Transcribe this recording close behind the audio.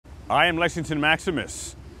I am Lexington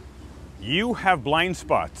Maximus. You have blind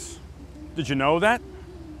spots. Did you know that?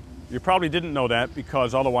 You probably didn't know that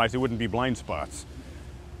because otherwise it wouldn't be blind spots.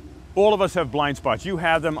 All of us have blind spots. You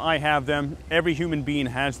have them, I have them, every human being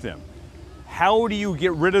has them. How do you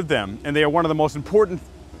get rid of them? And they are one of the most important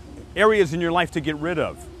areas in your life to get rid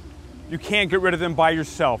of. You can't get rid of them by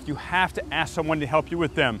yourself. You have to ask someone to help you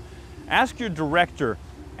with them. Ask your director,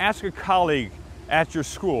 ask a colleague at your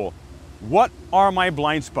school, what are my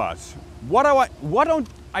blind spots? What don't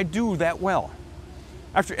I do that well?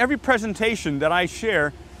 After every presentation that I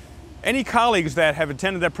share, any colleagues that have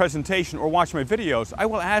attended that presentation or watched my videos, I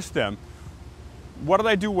will ask them, what did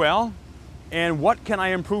I do well and what can I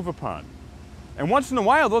improve upon? And once in a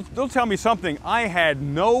while, they'll tell me something I had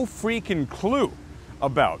no freaking clue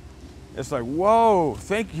about. It's like, whoa,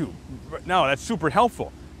 thank you. No, that's super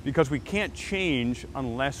helpful because we can't change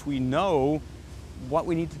unless we know what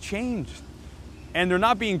we need to change. And they're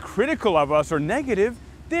not being critical of us or negative.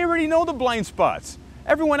 They already know the blind spots.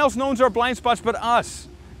 Everyone else knows our blind spots but us.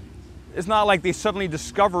 It's not like they suddenly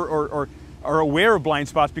discover or are aware of blind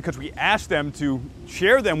spots because we ask them to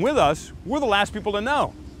share them with us. We're the last people to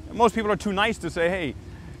know. And most people are too nice to say, hey,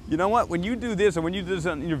 you know what, when you do this or when you do this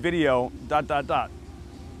in your video, ...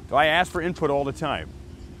 So I ask for input all the time.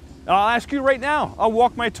 And I'll ask you right now, I'll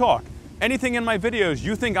walk my talk. Anything in my videos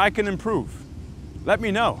you think I can improve, let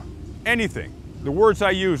me know. Anything. The words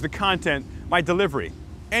I use, the content, my delivery,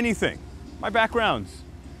 anything. My backgrounds.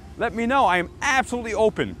 Let me know. I am absolutely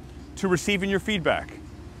open to receiving your feedback.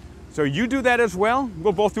 So you do that as well,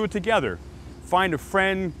 we'll both do it together. Find a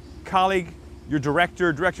friend, colleague, your director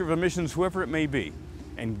of admissions, whoever it may be,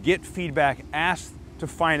 and get feedback. Ask to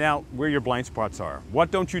find out where your blind spots are.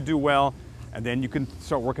 What don't you do well? And then you can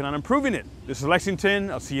start working on improving it. This is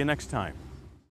Lexington. I'll see you next time.